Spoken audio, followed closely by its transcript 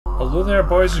Hello there,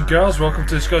 boys and girls. Welcome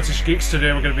to Scottish Geeks.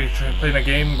 Today we're going to be playing a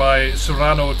game by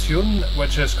Serrano Tune,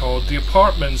 which is called The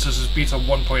Apartments. This is beta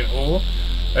 1.0.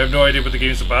 I have no idea what the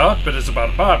game's about, but it's about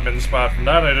apartments. Apart from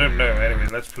that, I don't know. Anyway,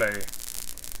 let's play.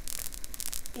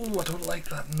 Ooh, I don't like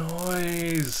that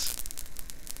noise.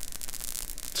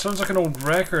 It sounds like an old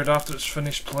record after it's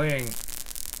finished playing.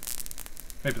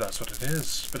 Maybe that's what it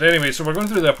is. But anyway, so we're going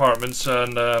through the apartments,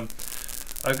 and I'm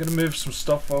going to move some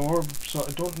stuff over so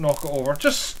I don't knock it over.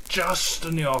 Just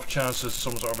in the off chance there's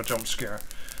some sort of a jump scare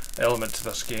element to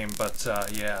this game. But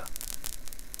yeah.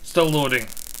 Still loading,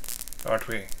 aren't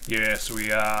we? Yes,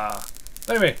 we are.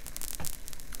 Anyway,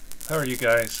 how are you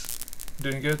guys?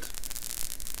 Doing good?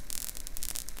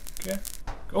 Okay.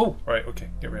 Oh, right, okay,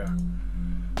 here we are.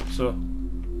 So,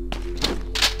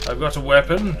 I've got a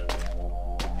weapon.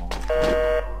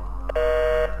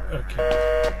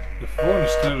 Okay. The phone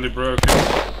is clearly broken.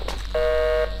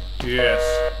 Yes.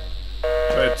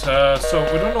 Right, so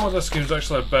we don't know what this game's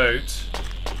actually about,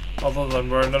 other than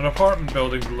we're in an apartment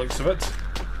building by the looks of it.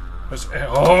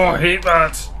 Oh, I hate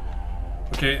that!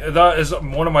 Okay, that is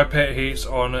one of my pet hates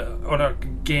on a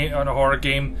horror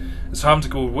game, is having to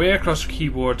go way across the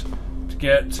keyboard to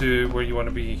get to where you want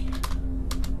to be.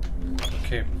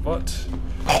 Okay, what?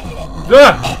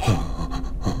 Ah!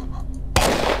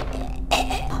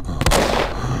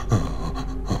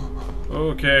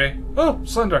 Okay. Oh,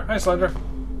 Slender. Hi, Slender.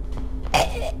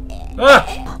 Ah!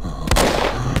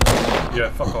 Yeah,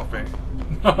 fuck off, mate.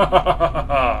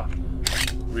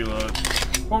 Reload.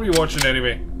 What were you watching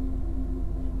anyway?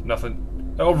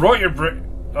 Nothing. Oh, right, your brick.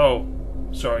 Oh,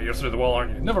 sorry, you're through the wall,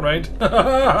 aren't you? Never mind.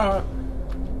 Oh,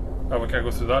 we can't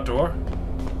go through that door.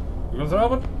 We go through that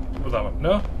one? Or that one?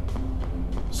 No?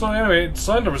 So, anyway,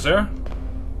 Slender was there.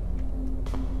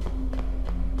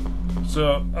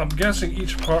 So, I'm guessing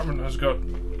each apartment has got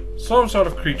some sort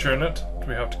of creature in it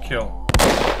we have to kill.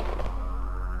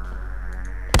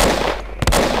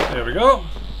 There we go.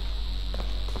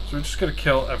 So we're just going to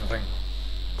kill everything.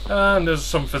 And there's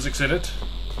some physics in it.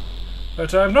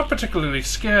 But I'm not particularly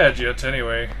scared yet,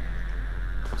 anyway.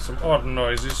 Some odd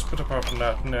noises, but apart from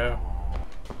that, no.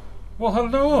 Well,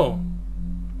 hello!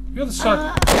 You're the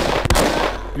silent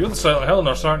hell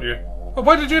nurse, aren't you? Oh,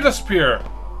 why did you disappear?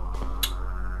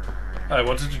 I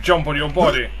wanted to jump on your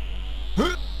body.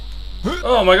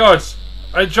 Oh my god!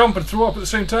 I jump and throw up at the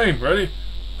same time. Ready?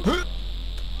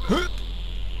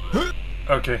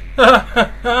 Okay.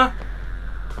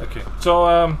 Okay. So,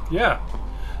 yeah.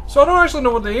 So I don't actually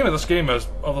know what the aim of this game is,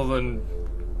 other than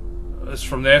it's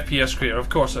from the FPS creator. Of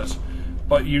course it is.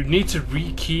 But you need to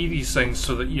rekey these things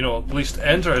so that, you know, at least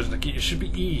enter as the key. It should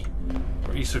be E.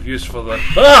 For ease of use for the...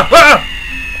 Ah! Ah!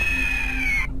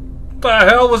 What the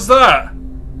hell was that?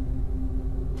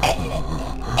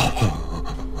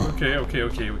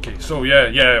 Okay. So,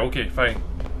 yeah, okay, fine.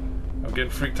 I'm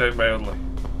getting freaked out mildly.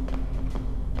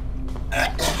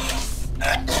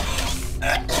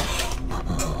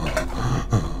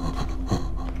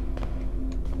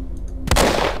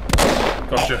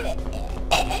 Gotcha.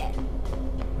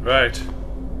 Right.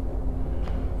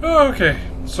 Okay,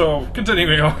 so,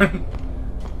 continuing on.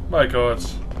 My god.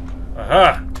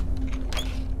 Aha!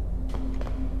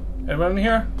 Anyone in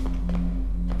here?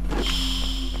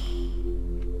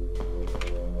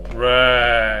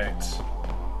 Right.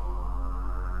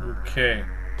 Okay.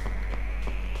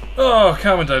 Oh,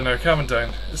 calming down now, calming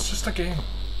down. It's just a game.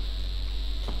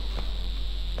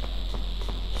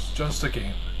 It's just a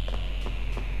game.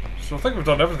 So I think we've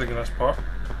done everything in this part.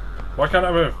 Why can't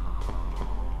I move?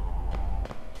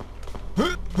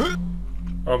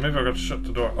 Oh, maybe I've got to shut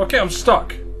the door. Okay, I'm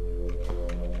stuck.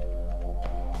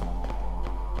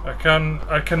 I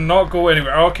cannot go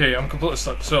anywhere. Okay, I'm completely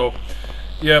stuck. So,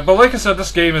 yeah, but like I said,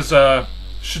 this game is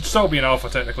should still be in alpha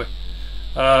technically.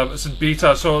 It's in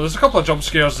beta, so there's a couple of jump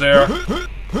scares there.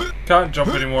 Can't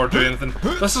jump anymore or do anything.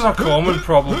 This is a common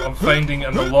problem I'm finding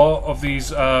in a lot of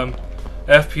these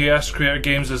FPS creator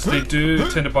games, is they do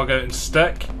tend to bug out and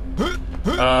stick.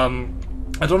 I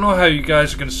don't know how you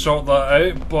guys are going to sort that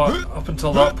out, but up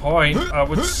until that point, I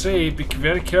would say be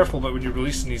very careful about when you're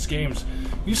releasing these games.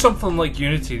 Use something like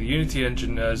Unity. The Unity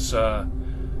engine is a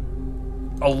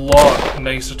lot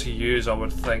nicer to use, I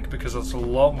would think, because there's a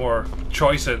lot more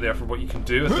choice out there for what you can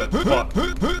do with it. But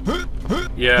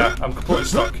yeah, I'm completely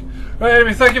stuck. Right,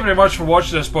 anyway, thank you very much for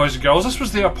watching this, boys and girls. This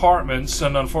was The Apartments,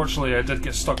 and unfortunately I did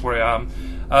get stuck where I am.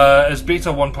 It's beta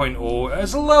 1.0.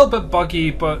 It's a little bit buggy,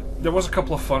 but there was a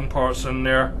couple of fun parts in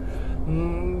there.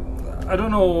 I don't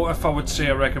know if I would say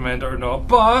I recommend it or not,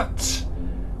 but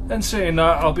in saying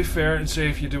that, I'll be fair and say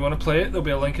if you do want to play it, there'll be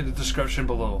a link in the description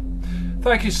below.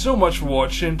 Thank you so much for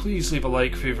watching. Please leave a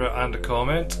like, favourite and a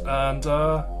comment, and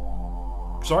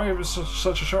sorry it was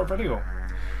such a short video.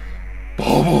 Bye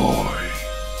bye.